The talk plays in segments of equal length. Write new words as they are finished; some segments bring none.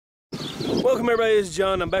Welcome everybody, it's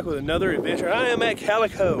John. I'm back with another adventure. I am at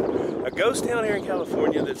Calico, a ghost town here in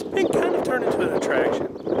California that's been kind of turned into an attraction.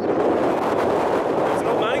 It's an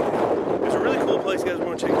old mining town. It's a really cool place, guys. We're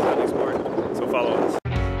going to check this out next part, so follow us.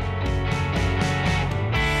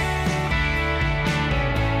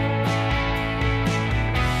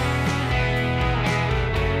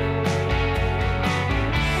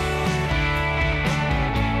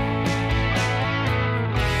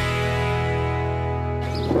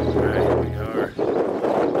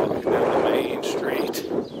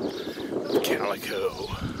 Calico.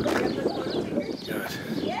 Got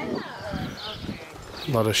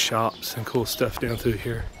a lot of shops and cool stuff down through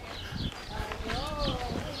here.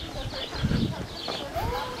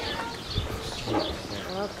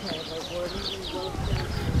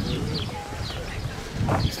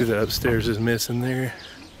 See the upstairs is missing there.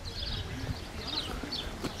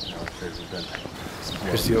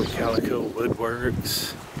 Here's the old Calico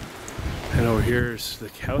Woodworks. And over here is the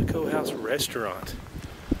Calico House Restaurant.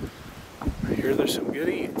 Right here, there's some good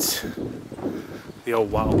eats. The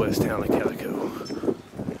old Wild West town of Calico.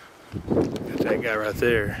 Got that guy right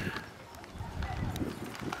there.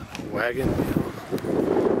 Wagon wheel.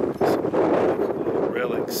 Some cool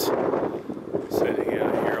relics sitting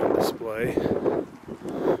out here on display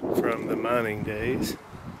from the mining days.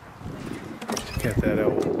 Check out that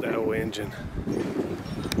old engine.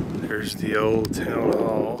 There's the old town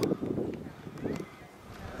hall.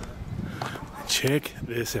 Check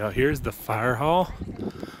this out. Here's the fire hall.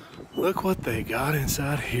 Look what they got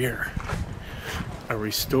inside here. A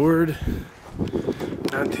restored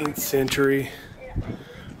 19th century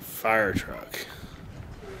fire truck.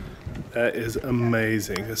 That is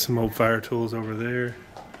amazing. There's some old fire tools over there.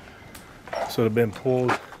 So have been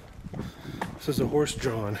pulled. This is a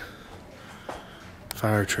horse-drawn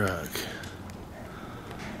fire truck.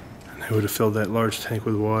 And they would have filled that large tank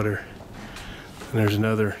with water. And there's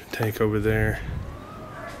another tank over there.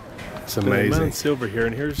 It's amazing. Mount Silver here,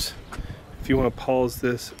 and here's, if you want to pause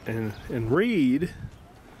this and read,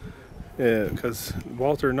 because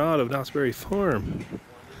Walter Knott of Knott's Berry Farm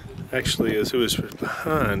actually is who is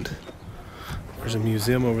behind. There's a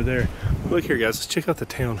museum over there. Look here, guys. Let's check out the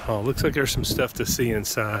town hall. Looks like there's some stuff to see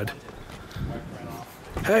inside.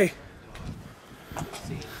 Hey.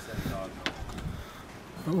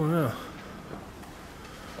 Oh wow.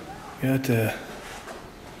 Got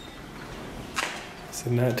it's a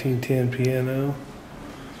 1910 piano.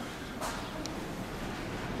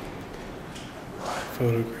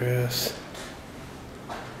 Photographs.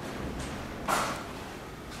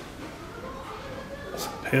 It's a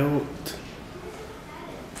pelt.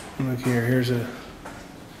 Look here, here's a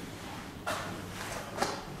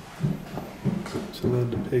little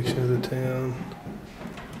depiction of the town.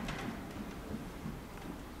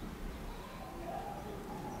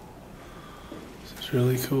 This is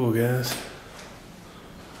really cool, guys.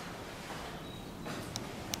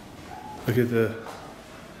 Look at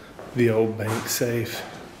the old bank safe.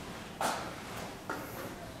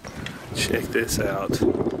 Check this out.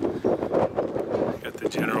 Got the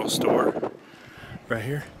general store right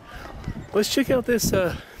here. Let's check out this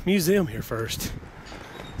museum here first.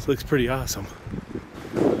 This looks pretty awesome.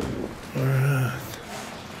 All right.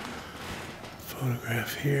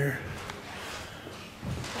 Photograph here.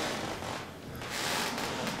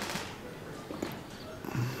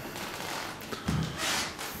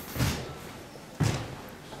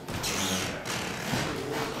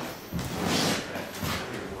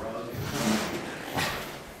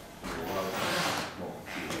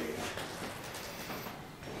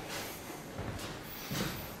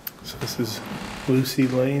 This is Lucy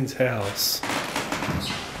Lane's house.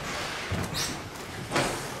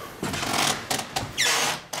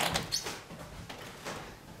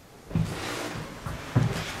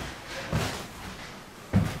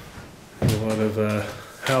 And a lot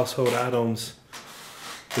of household items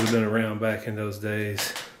that have been around back in those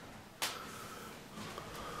days.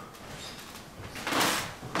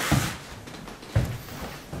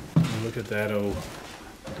 And look at that old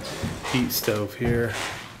heat stove here.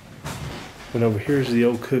 And over here's the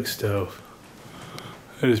old cook stove.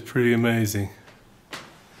 That is pretty amazing.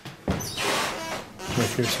 Like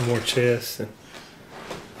here's some more chests. And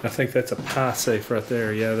I think that's a pie safe right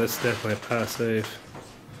there. Yeah, that's definitely a pie safe.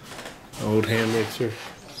 Old hand mixer.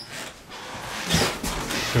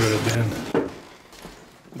 There would have been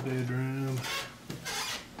the bedroom.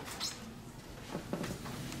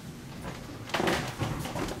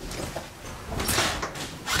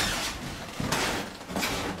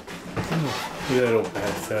 Look at that old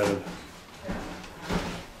bathtub.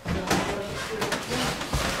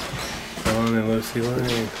 John and Lucy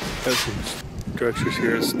Lane. Got some structures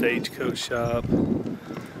here. A stagecoach shop.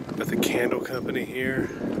 Got the candle company here.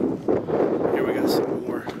 Here we got some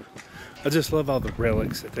more. I just love all the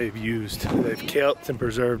relics that they've used. They've kept and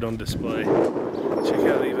preserved on display. Check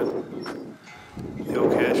out even the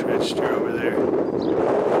old cash register over there.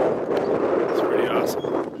 It's pretty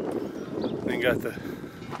awesome. Then got the,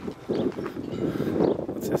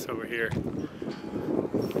 what's this over here?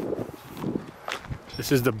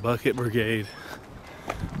 This is the bucket brigade.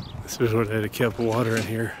 This is what they had kept water in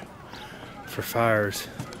here for fires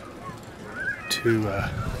to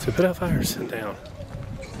put out fires in town.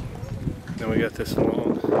 Then we got this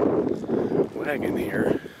long wagon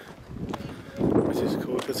here, which is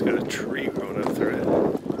cool. It's got a tree growing up through it.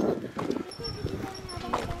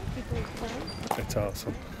 That's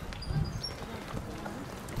awesome.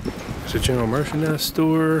 It's a general merchandise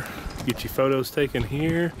store. Get your photos taken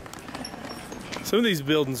here. Some of these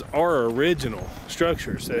buildings are original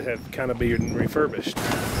structures that have kind of been refurbished.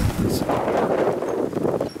 Some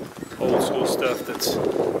old school stuff that's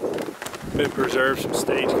been preserved. Some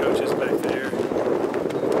stagecoaches back there.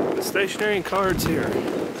 The stationery and cards here.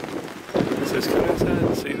 It says come inside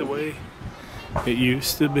and see the way it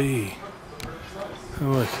used to be. Oh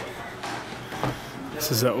look.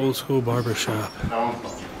 This is an old school barber shop.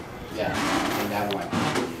 Yeah, and that one.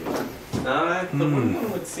 The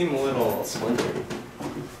one would seem a little splintery.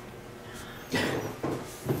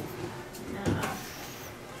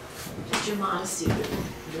 Just your modesty would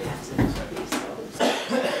have to be so.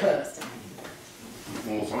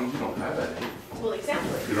 Well, as long as you don't have that, Well,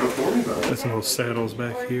 exactly. you don't have to worry about it. Got some old saddles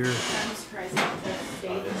back here.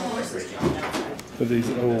 With these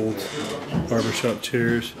old barbershop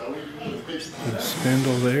chairs. And a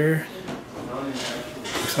spindle there.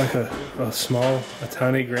 Looks like a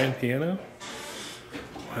tiny grand piano.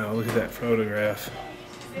 Wow, look at that photograph.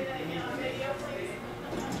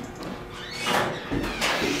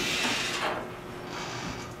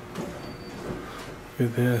 Look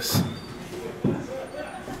at this.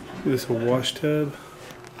 This is a wash tub.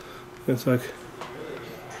 It's like,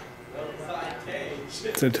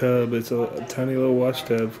 it's a tub. It's a tiny little wash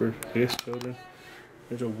tub for, I guess, children.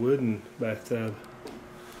 There's a wooden bathtub.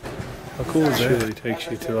 How cool is that? It really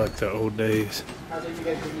takes you to like the old days.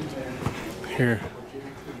 Here,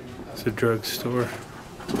 it's a drugstore.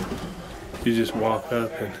 You just walk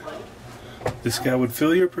up and this guy would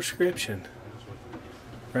fill your prescription.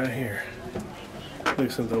 Right here. Look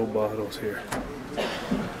at some of the old bottles here.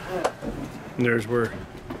 And there's where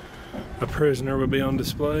a prisoner would be on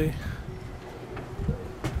display.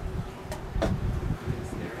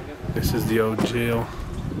 This is the old jail.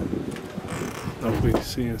 I don't know if we can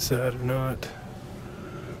see inside or not.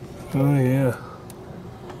 Oh yeah.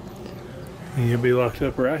 And you'll be locked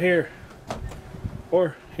up right here.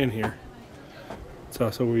 Or in here. It's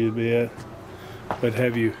also where you'd be at. They'd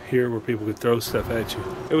have you here where people could throw stuff at you.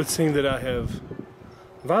 It would seem that I have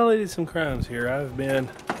violated some crimes here. I've been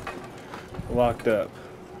locked up.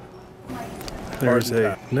 There's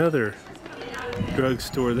another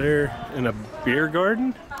drugstore there and a beer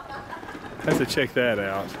garden. I have to check that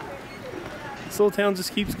out. This little town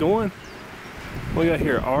just keeps going. What we got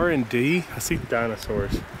here? R&D. I see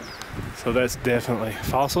dinosaurs. So that's definitely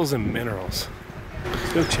fossils and minerals.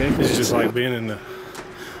 Let's go check this. It's just like being in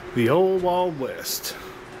the old Wild West.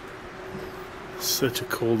 Such a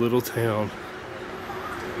cool little town.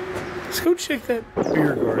 Let's go check that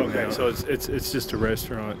beer garden out. So it's just a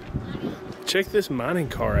restaurant. Check this mining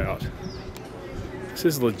car out. This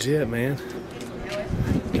is legit, man.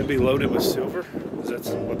 It'd be loaded with silver, because that's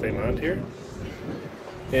what they mined here.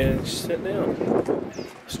 And just sit down.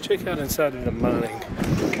 Let's check out inside of the mining.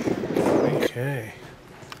 Okay.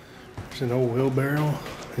 There's an old wheelbarrow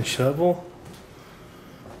and shovel.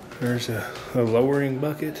 There's a lowering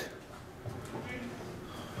bucket.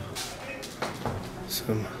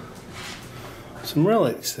 Some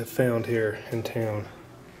relics that found here in town.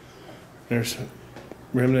 There's some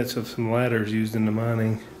remnants of some ladders used in the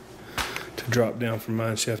mining to drop down from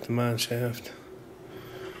mine shaft to mine shaft.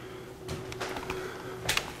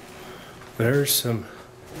 There's some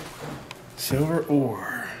silver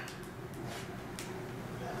ore.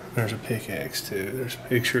 There's a pickaxe too. There's a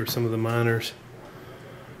picture of some of the miners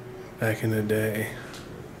back in the day.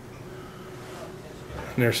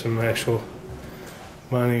 And there's some actual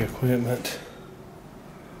mining equipment.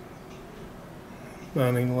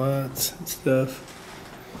 Mining lots and stuff.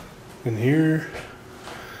 And here,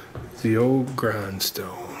 the old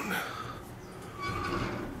grindstone.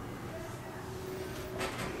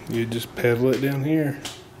 You just pedal it down here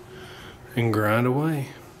and grind away.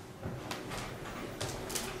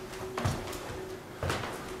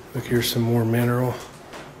 Look, here's some more mineral.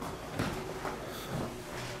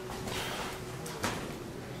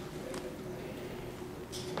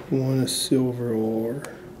 1 is silver ore.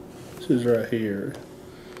 This is right here.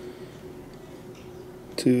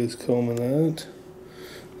 2 is culminate.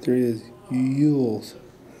 3 is Yules.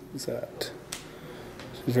 What's that?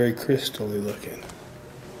 It's very crystally looking.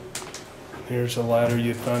 Here's a ladder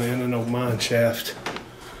you'd find in an old mine shaft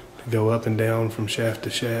to go up and down from shaft to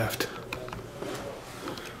shaft.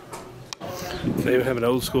 They even have an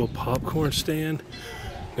old school popcorn stand.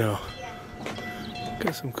 Now,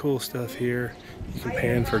 got some cool stuff here. You can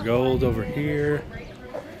pan for gold over here.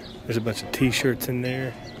 There's a bunch of t-shirts in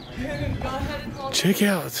there. Check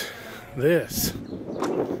out this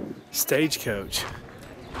stagecoach.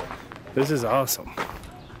 This is awesome.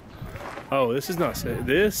 Oh, this is not,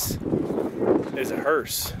 this is a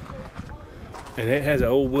hearse. And it has an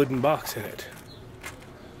old wooden box in it.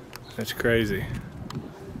 That's crazy.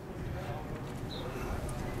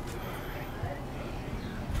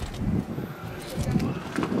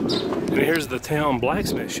 And here's the town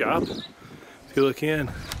blacksmith shop. If you look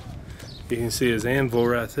in, you can see his anvil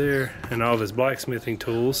right there and all of his blacksmithing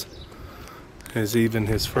tools. There's even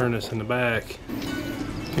his furnace in the back.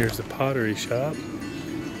 Here's the pottery shop.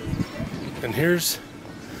 And here's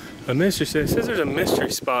a mystery. It says there's a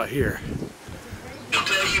mystery spot here. I'll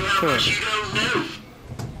tell you how much you don't know.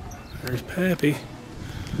 There's Pappy.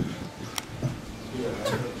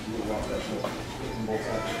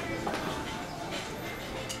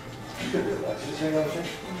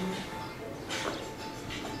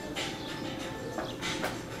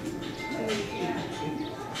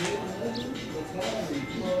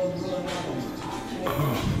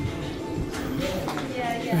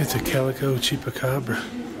 It's a Calico chupacabra.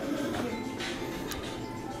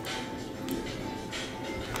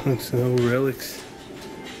 It's no relics.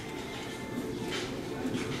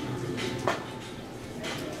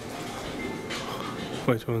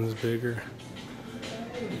 Which one's bigger?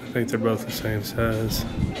 I think they're both the same size.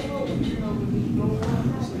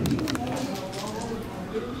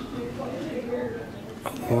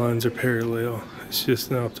 All the lines are parallel. It's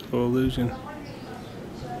just an optical illusion.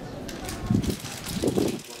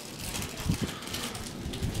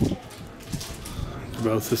 They're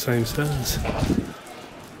both the same size.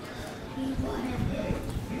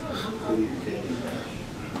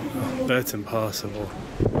 Oh, that's impossible.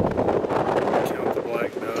 Count the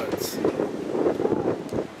black dots.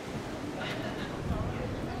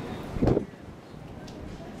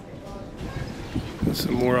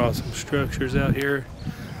 Some more awesome structures out here.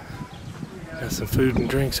 Got some food and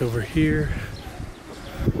drinks over here.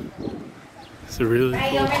 It's a really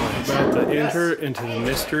cool place. About to enter into the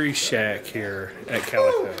mystery shack here at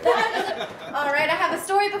Calico. All right, I have a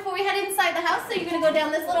story before we head inside the house. So you're gonna go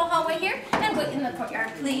down this little hallway here and wait in the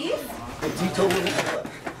courtyard, please.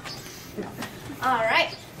 All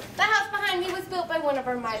right. The house behind me was built by one of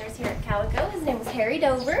our miners here at Calico. His name was Harry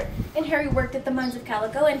Dover, and Harry worked at the mines of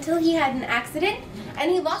Calico until he had an accident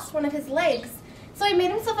and he lost one of his legs. So he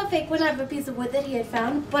made himself a fake one out of a piece of wood that he had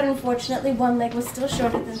found, but unfortunately one leg was still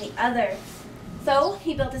shorter than the other. So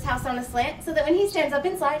he built his house on a slant so that when he stands up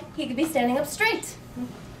inside, he could be standing up straight.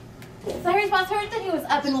 So Harry's boss heard that he was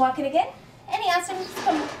up and walking again, and he asked him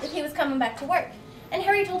if he was coming back to work. And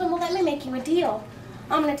Harry told him, well, let me make you a deal.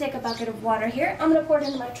 I'm going to take a bucket of water here. I'm going to pour it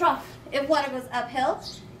into my trough. If water goes uphill,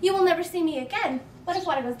 you will never see me again. But if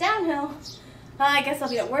water goes downhill, I guess I'll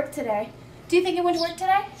be at work today. Do you think you went to work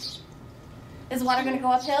today? Is water going to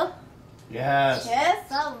go uphill? Yes.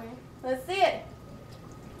 Yes? All right. Let's see it.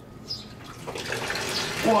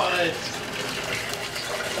 What?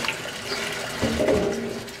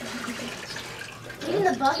 Even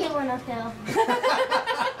the bucket went uphill.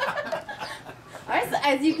 Alright, so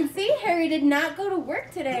as you can see, Harry did not go to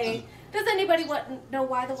work today. Does anybody know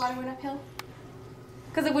why the water went uphill?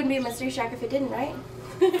 Because it wouldn't be a mystery shack if it didn't, right?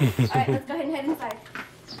 Alright, let's go ahead and head inside.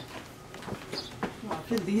 Oh, it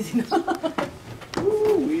feels easy now.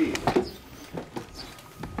 Ooh-wee.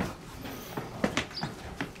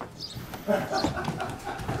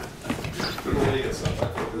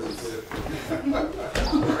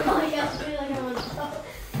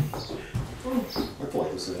 Looked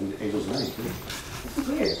like this in Angel's name, too.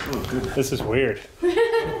 Weird. Oh, good. This is weird.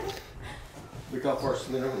 Look how far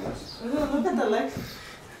slid over this. Look at the legs.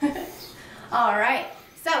 Alright,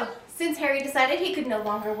 so since Harry decided he could no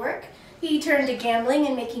longer work, he turned to gambling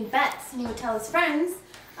and making bets, and he would tell his friends,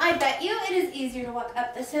 I bet you it is easier to walk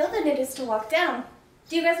up this hill than it is to walk down.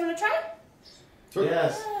 Do you guys want to try it? Sure.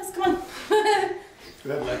 Yes. Yes, come on.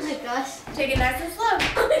 Go ahead, Lex. Oh my gosh, take it nice and slow.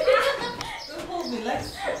 Don't hold me,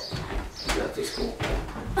 Lex. That tastes cool.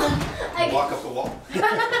 I Walk up the wall.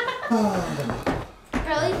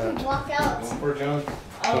 Carly, you can walk out. One for John.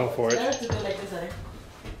 Go for it. I have to do like this,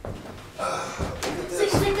 So you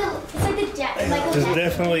think the This is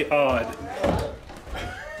definitely odd.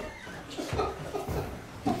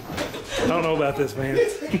 I don't know about this, man.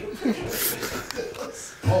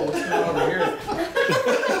 Oh, what's going on over here?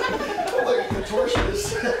 Like a contortionist.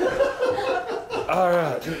 All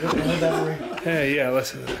right. Hey, yeah,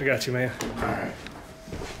 listen, I got you, man. Alright.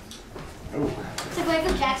 So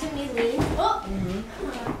Michael Jackson needs leads. Oh!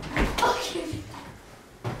 Okay.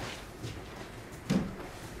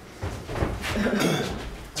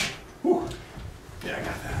 Yeah, I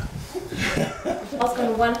got that. Ball's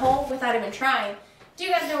going to one hole without even trying. Do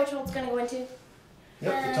you guys know which hole it's going to go into? Yep, the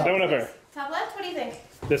That top. one up there. Top left? What do you think?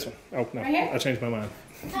 This one. Oh, no. Right here? I changed my mind.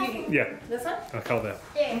 Yeah, This one? I'll call that.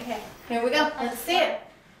 Yeah. Okay. Here we go. Let's see it.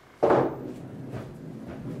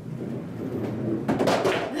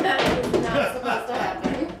 That is not supposed to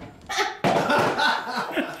happen.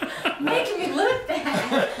 Making me look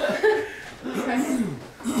bad.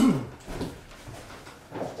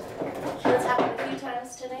 It's happened a few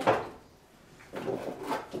times today.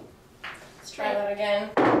 Let's try that again.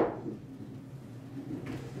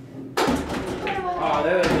 Oh,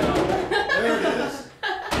 there we go. There it is.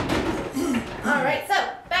 Alright, so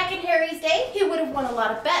back in Harry's day, he would have won a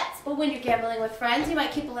lot of bets. But when you're gambling with friends, you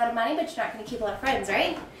might keep a lot of money, but you're not going to keep a lot of friends,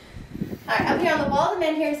 right? Alright, up here on the wall, the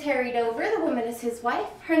man here is Harry Dover. The woman is his wife.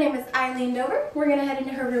 Her name is Eileen Dover. We're going to head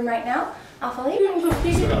into her room right now. I'll follow you.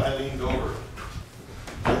 So Eileen Dover.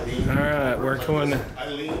 Eileen. All right, we're going.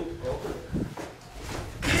 Eileen Dover.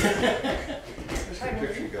 Let's get a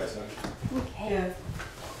picture, you guys, huh? Okay.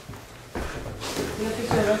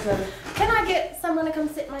 Can I get someone to come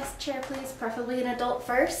sit in my chair, please? Preferably an adult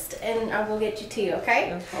first, and I will get you too,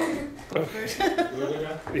 okay?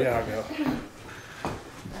 Yeah, I'll go.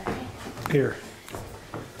 Here.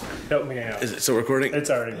 Help me out. Is it still recording? It's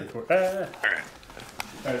already recorded.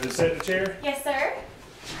 All right, just sit in the chair. Yes, sir.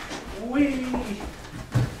 Whee!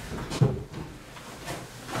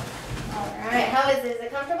 Alright, how is it? Is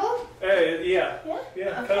it comfortable? Hey, yeah. Yeah?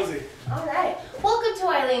 Yeah, Okay. cozy. Alright. Welcome to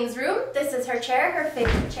Eileen's room. This is her chair, her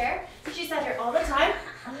favorite chair. She sat here all the time.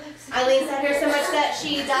 Eileen sat here so much that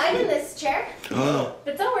she died in this chair. Oh.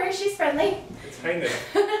 But don't worry, she's friendly. It's hanging.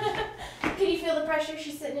 Can you feel the pressure?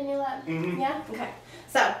 She's sitting in your lap? Mhm. Yeah? Okay.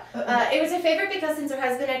 So, it was her favorite because since her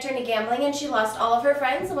husband had turned to gambling and she lost all of her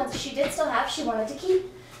friends, the ones that she did still have, she wanted to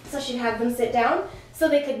keep. So she'd have them sit down so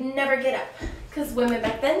they could never get up. Because women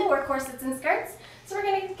back then, they wore corsets and skirts. So we're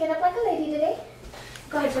going to get up like a lady today.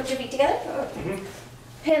 Go ahead, put your feet together.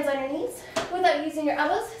 Hands on your knees. Without using your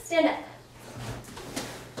elbows, stand up.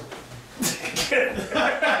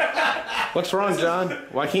 What's wrong, John?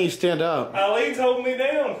 Why can't you stand up? Eileen's holding me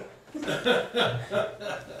down.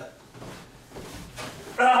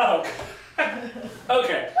 Oh.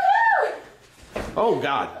 Okay. Woo! Oh,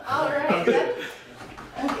 God. All right, good.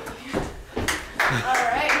 All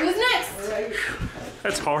right, who's next?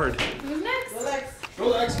 That's hard. Who's next?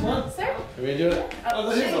 Relax, come on. Sir? Can we do it? Oh,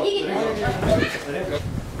 there you go. he can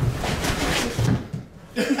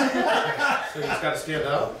So you just gotta stand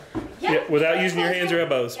up? Yeah, without using your hands or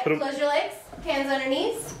elbows. Yeah, Put 'em- close your legs, hands on your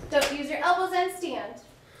knees. Don't use your elbows and stand.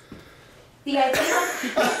 The idea,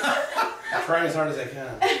 Try as hard as I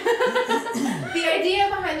can. the idea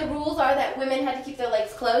behind the rules are that women had to keep their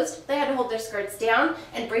legs closed. They had to hold their skirts down,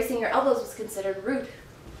 and bracing your elbows was considered rude.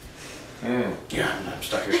 Yeah, I'm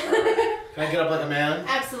stuck here. Can I get up like a man?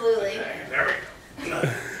 Absolutely. There we go.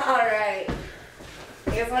 All right.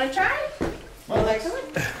 You guys want to try? My legs. Take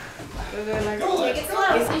it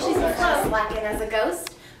slow. She's slow, slacking as a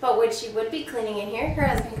ghost. But when she would be cleaning in here, her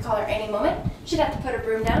husband could call her any moment. She'd have to put her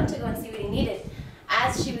broom down to go and see what he needed.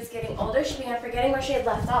 As she was getting older, she began forgetting where she had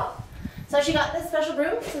left off. So she got this special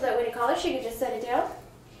broom so that when he called her, she could just set it down.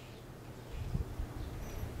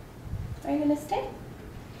 Are you gonna stay?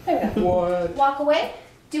 There we go. What? Walk away,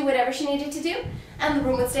 do whatever she needed to do, and the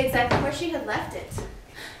broom would stay exactly where she had left it.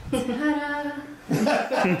 Ta-da!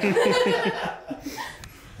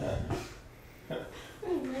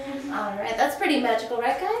 Alright, that's pretty magical,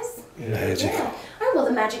 right guys? Magic. Yeah. Alright, well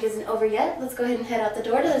the magic isn't over yet. Let's go ahead and head out the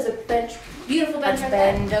door. There's a bench, beautiful bench right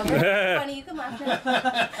there. Bend over. Funny, you can laugh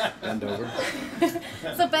now. Bend over.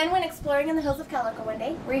 So Ben went exploring in the hills of Calico one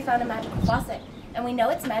day where he found a magical faucet. And we know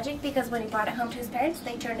it's magic because when he brought it home to his parents,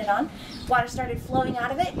 they turned it on. Water started flowing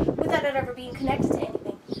out of it without it ever being connected to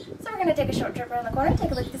anything. So we're going to take a short trip around the corner and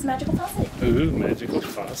take a look at this magical faucet. Ooh, magical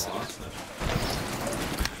faucet.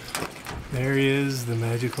 There he is, the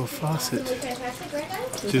magical faucet. Absolutely fantastic, right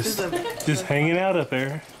guys? Just hanging out up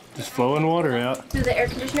there. Just flowing water out. Through the air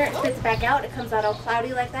conditioner, it spits back out. It comes out all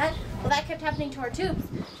cloudy like that. Well, that kept happening to our tubes,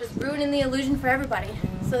 just ruining the illusion for everybody.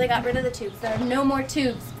 So they got rid of the tubes. There are no more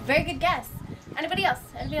tubes. Very good guess. Anybody else?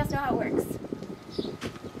 Anybody else know how it works?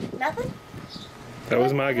 Nothing? That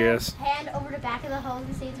was my guess. Hand over the back of the hose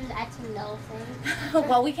to see if there's actually no thing.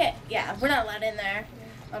 Well, we can't. Yeah, we're not allowed in there.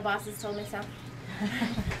 My bosses told me so. All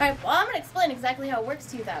right. Well, I'm gonna explain exactly how it works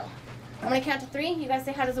to you, though. I'm gonna count to 3. You guys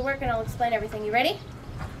say how does it work, and I'll explain everything. You ready?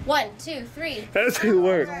 1, 2, 3. How does it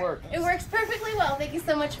work? It works perfectly well. Thank you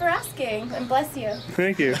so much for asking, and bless you.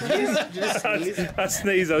 Thank you. Just sneeze. I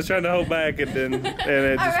sneezed. I was trying to hold back, and then it just...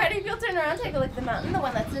 Alright, if you'll turn around, take a look at the mountain, the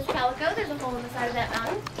one that says Calico. There's a hole in the side of that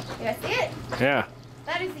mountain. You guys see it? Yeah.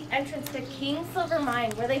 That is the entrance to King Silver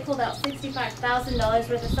Mine, where they pulled out $65,000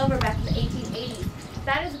 worth of silver back in the 1880s.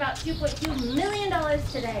 That is about $2.2 million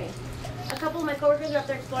today. A couple of my coworkers are up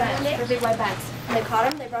there exploring one day for big white bags. And they caught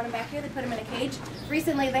them, they brought them back here, they put them in a cage.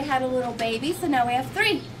 Recently they had a little baby, so now we have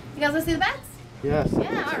 3. You guys want to see the bats? Yes.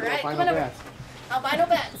 Yeah, all right. Come on Final over. bats. Albino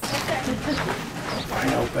bats. Right there.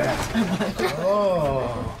 Final bats.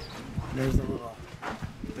 Oh, there's a little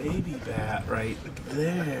baby bat right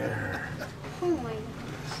there. Oh my.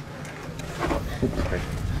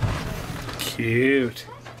 Cute.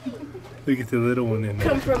 Look at the little one in there.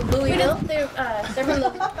 Come from Louisville. They're from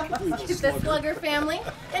the Slugger family.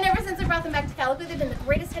 And ever since I brought them back to Calico, they've been the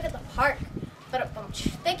greatest hit at the park. But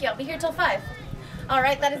thank you. I'll be here till 5. All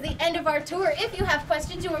right, that is the end of our tour. If you have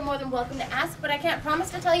questions, you are more than welcome to ask, but I can't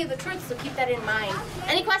promise to tell you the truth, so keep that in mind.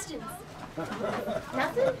 Any questions?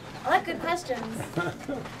 Nothing? I like good questions.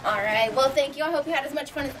 All right, well, thank you. I hope you had as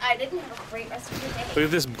much fun as I did, and have a great rest of your day. Look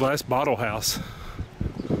at this glass bottle house.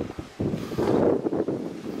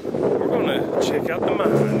 We're gonna check out the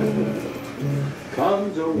mine.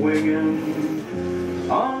 Comes a winging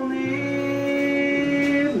on the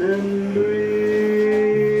evening breeze.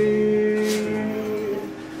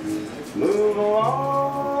 Move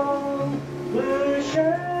along, blue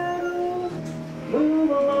shadows, move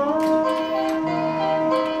along.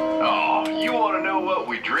 Oh, you want to know what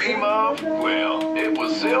we dream of? Well, it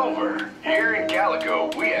was silver. Here in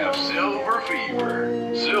Calico, we have silver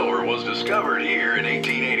fever. Silver was discovered here in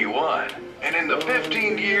 1881. And in the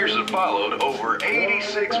 15 years that followed, over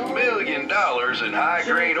 $86 million in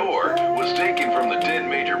high-grade ore was taken from the 10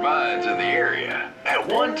 major mines in the area. At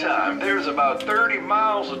one time, there's about 30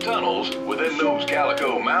 miles of tunnels within those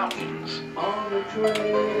Calico mountains. On the trail.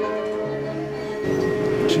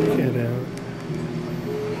 Check it out.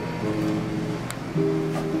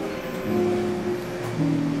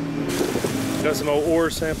 Got some old ore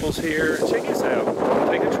samples here. Check this out. We're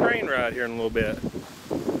gonna take a train ride here in a little bit.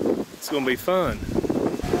 It's gonna be fun.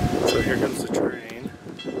 So here comes the train.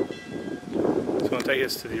 It's gonna take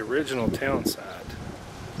us to the original town site.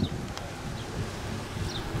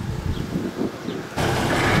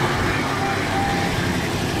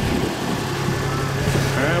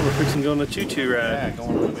 Alright, we're fixing to go on the choo-choo ride. Yeah,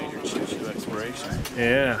 going on a major choo-choo exploration.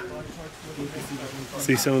 Yeah.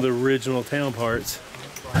 See some of the original town parts.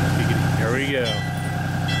 Here we go.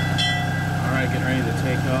 All right, getting ready to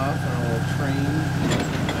take off on a little train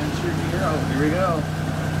adventure here. Oh, here we go.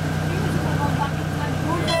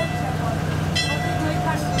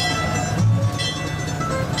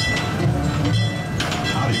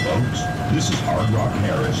 Howdy, folks. This is Hard Rock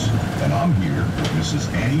Harris, and I'm here with Mrs.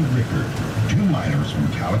 Annie Rickard, 2 miners from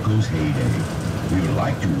Calico's heyday. We would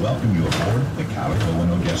like to welcome you aboard the Calico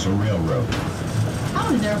and Odessa Railroad.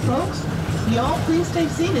 Howdy there, folks. Y'all please stay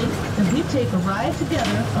seated as we take a ride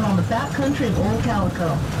together along the back country of Old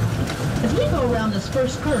Calico. As we go around this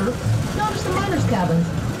first curve, notice the miners' cabins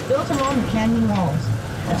built along the canyon walls.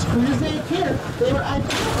 As crude as they appear, they were ideal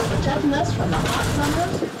for protecting us from the hot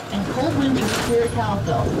summers and cold winters here at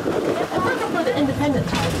Calico. And working for the independent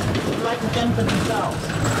types who like to fend for themselves.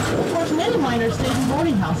 Of course, many miners stayed in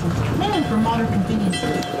boarding houses, mainly for modern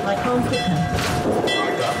conveniences, like home cooking.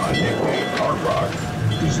 I got my nickname Hard Rock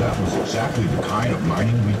because that was exactly the kind of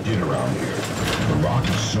mining we did around here. The rock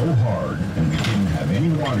is so hard, and we didn't have any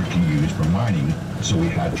water to use for mining, so we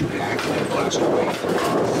had to hack and blast away the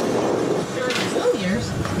rock. During the boom years,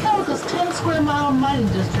 Calico's 10-square-mile mining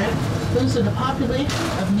district boasted a population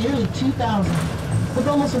of nearly 2,000, with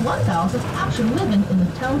almost 1,000 actually living in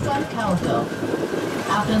the town side of Calico.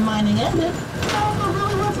 After the mining ended, Calico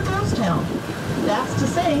really was a ghost town. That's to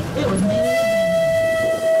say, it was mainly abandoned.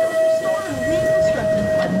 It was restored and reconstructed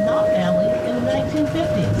by the Knott family in the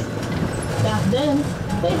 1950s. Back then,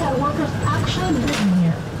 they had workers actually living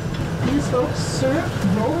here. These folks served the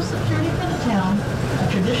role of security for the town,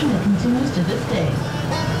 a tradition that continues to this day.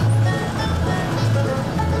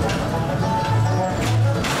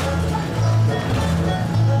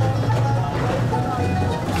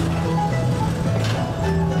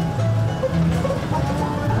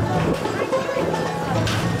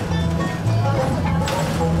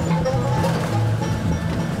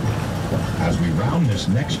 As we round On this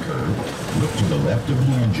next curve, look to the left of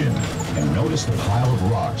the engine and notice the pile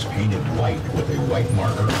of rocks painted white with a white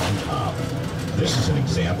marker on top. This is an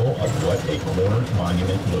example of what a cornered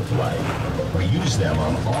monument looked like. We use them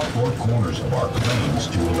on all four corners of our claims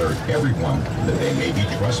to alert everyone that they may be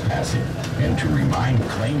trespassing and to remind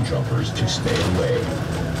claim jumpers to stay away.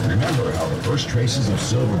 Remember how the first traces of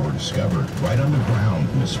silver were discovered right underground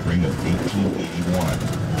in the spring of 1881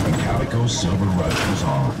 when Calico's silver rush was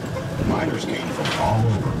on. Miners came from all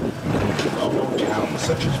over, including well-known towns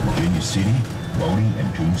such as Virginia City, Bodie,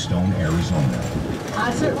 and Tombstone, Arizona.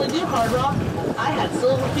 I certainly do, Hard Rock. I had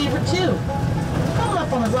silver fever too. Coming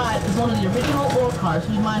up on the right is one of the original ore cars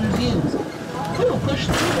we miners used. We will push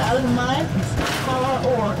through out of the mine and stockpile our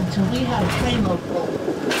ore until we had a train load full.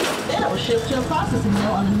 Then it was shipped to a processing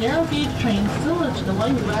mill on a narrow gauge train similar to the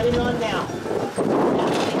one you're riding on now. That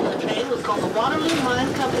particular train was called the Waterloo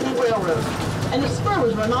Mine Company Railroad, and the spur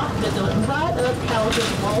was run off of it that went right up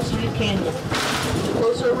Calico's Wall Street Canyon. The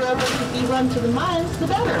closer a railroad could be run to the mines, the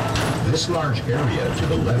better. This large area to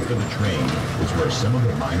the left of the train is where some of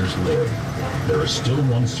the miners live. There is still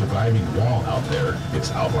one surviving wall out there.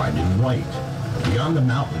 It's outlined in white. Beyond the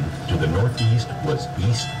mountain, to the northeast, was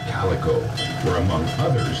East Calico, where among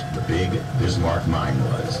others, the big Bismarck mine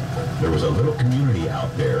was. There was a little community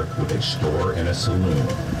out there with a store and a saloon.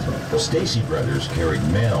 The Stacy brothers carried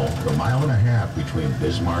mail the mile and a half between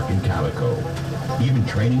Bismarck and Calico, even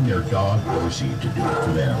training their dog Rosie to do it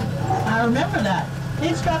for them. I remember that.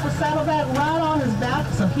 They'd strap a saddlebag right on his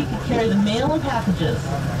back so he could carry the mail and packages.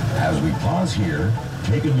 As we pause here,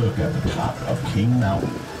 take a look at the top of King Mountain,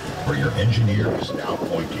 where your engineer is now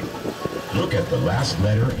pointing. Look at the last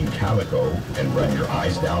letter in Calico and run your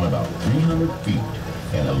eyes down about 300 feet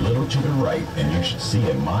and a little to the right, and you should see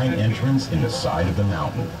a mine entrance in the side of the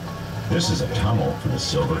mountain. This is a tunnel for the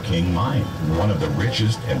Silver King Mine, one of the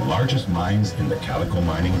richest and largest mines in the Calico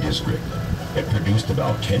mining district. It produced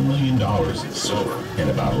about $10 million in silver in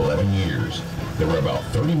about 11 years. There were about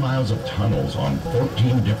 30 miles of tunnels on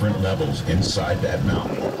 14 different levels inside that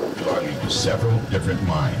mountain, belonging to several different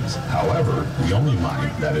mines. However, the only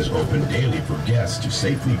mine that is open daily for guests to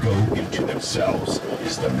safely go into themselves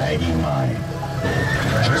is the Maggie Mine.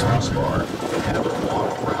 Just this far, they have it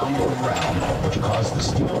walked round and round, which caused the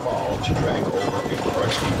steel ball to drag over a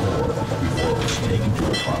crushed ore before it was taken to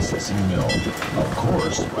a processing mill. Of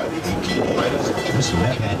course, by the 1880s, this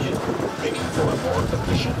method making for a more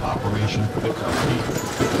efficient operation for the company.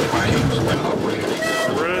 The mining was then operated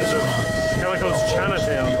Runs of Calico's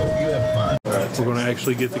Chinatown. You have fun. We're going to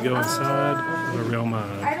actually get to go inside of a real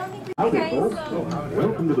mine. I don't think we Howdy, guys, folks. so...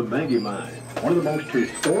 Welcome to the Maggie Mine, one of the most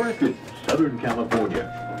historic in Southern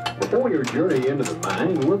California. Before your journey into the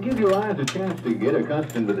mine, we'll give your eyes a chance to get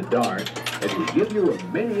accustomed to the dark as we give you a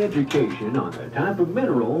mini education on the type of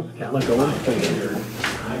minerals Calico is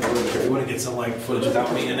famous. You want to get some like footage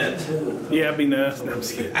without me in it? Yeah, it'd be nice. No, I'm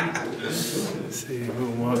just kidding. Let's see,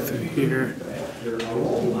 we'll walk through here.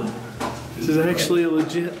 This is actually a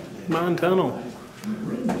legit mine tunnel.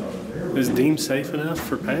 It was deemed safe enough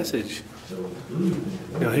for passage.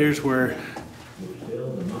 Now here's where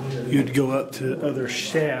you'd go up to other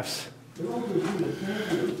shafts.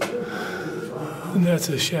 And that's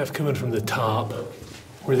a shaft coming from the top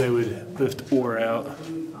where they would lift ore out.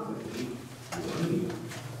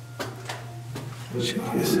 Check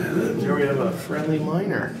this out. Here we have a friendly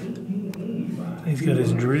miner. He's got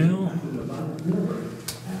his drill.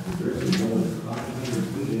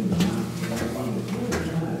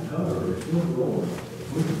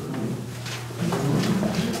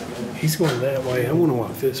 He's going that way. I want to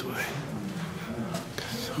walk this way.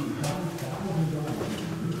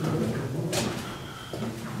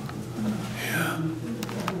 Yeah.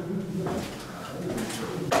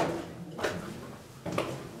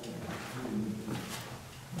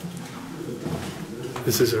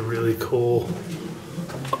 This is a really cool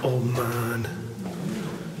old mine.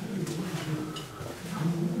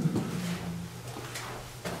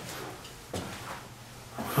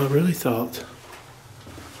 I really thought.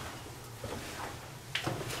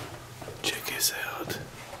 Check this out.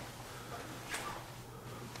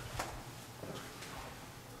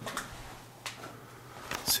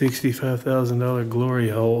 $65,000 glory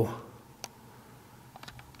hole.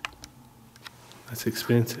 That's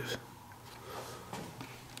expensive.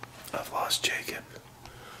 I've lost Jacob.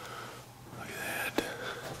 Look at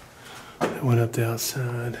that. I went up the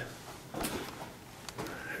outside.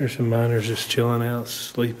 There's some miners just chilling out,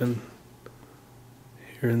 sleeping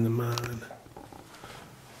here in the mine.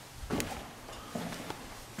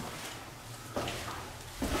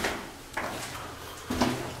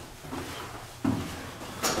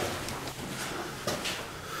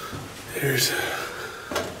 There's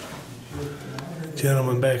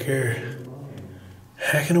gentleman back here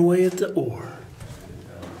hacking away at the ore.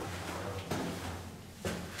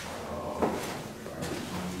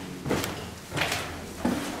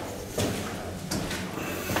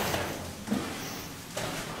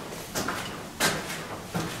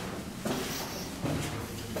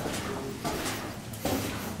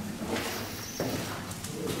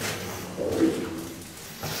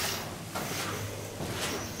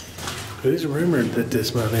 It is rumored that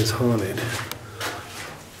this mine is haunted.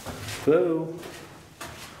 Hello?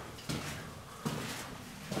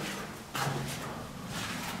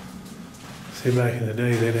 See, back in the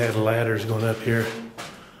day, they'd had ladders going up here.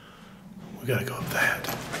 We gotta go up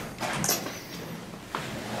that.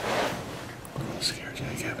 I'm scared,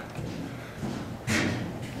 Jacob.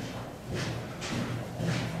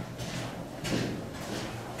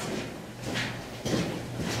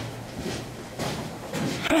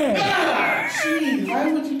 Jeez,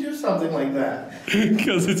 why would you do something like that?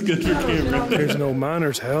 Because it's good for camera. There's no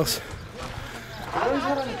miner's house.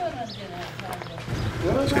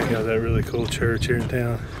 Check out that really cool church here in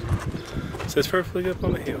town. So it's perfectly up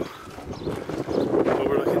on the hill.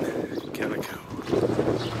 Overlooking Calico.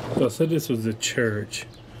 So I said this was the church,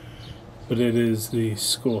 but it is the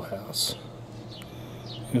schoolhouse.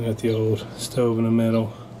 And got the old stove in the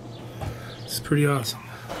middle. It's pretty awesome.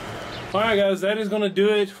 Alright guys, that is going to do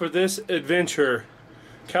it for this adventure.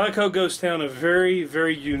 Calico Ghost Town, a very,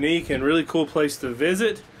 very unique and really cool place to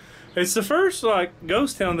visit. It's the first like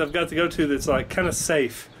ghost town that I've got to go to that's like kind of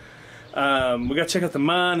safe. We got to check out the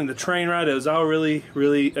mine and the train ride. It was all really,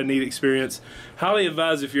 really a neat experience. Highly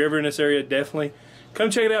advised if you're ever in this area, definitely come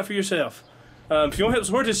check it out for yourself. If you want to help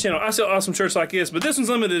support this channel, I sell awesome shirts like this, but this one's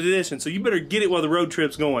limited edition, so you better get it while the road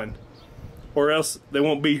trip's going, or else they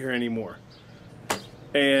won't be here anymore.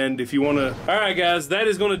 And if you want to... Alright guys, that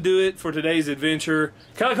is going to do it for today's adventure.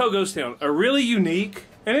 Calico Ghost Town, a really unique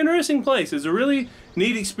and interesting place. It's a really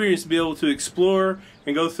neat experience to be able to explore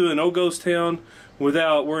and go through an old ghost town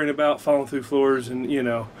without worrying about falling through floors and, you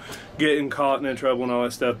know, getting caught and in trouble and all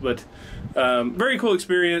that stuff. But very cool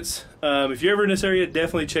experience. If you're ever in this area,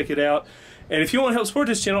 definitely check it out. And if you want to help support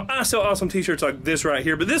this channel, I sell awesome t-shirts like this right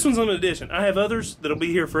here. But this one's limited edition. I have others that'll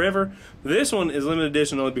be here forever. This one is limited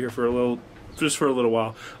edition. It'll only be here for just for a little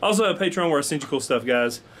while. Also have a Patreon where I send you cool stuff,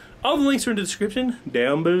 guys. All the links are in the description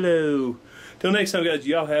down below. Till next time, guys,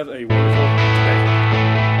 y'all have a wonderful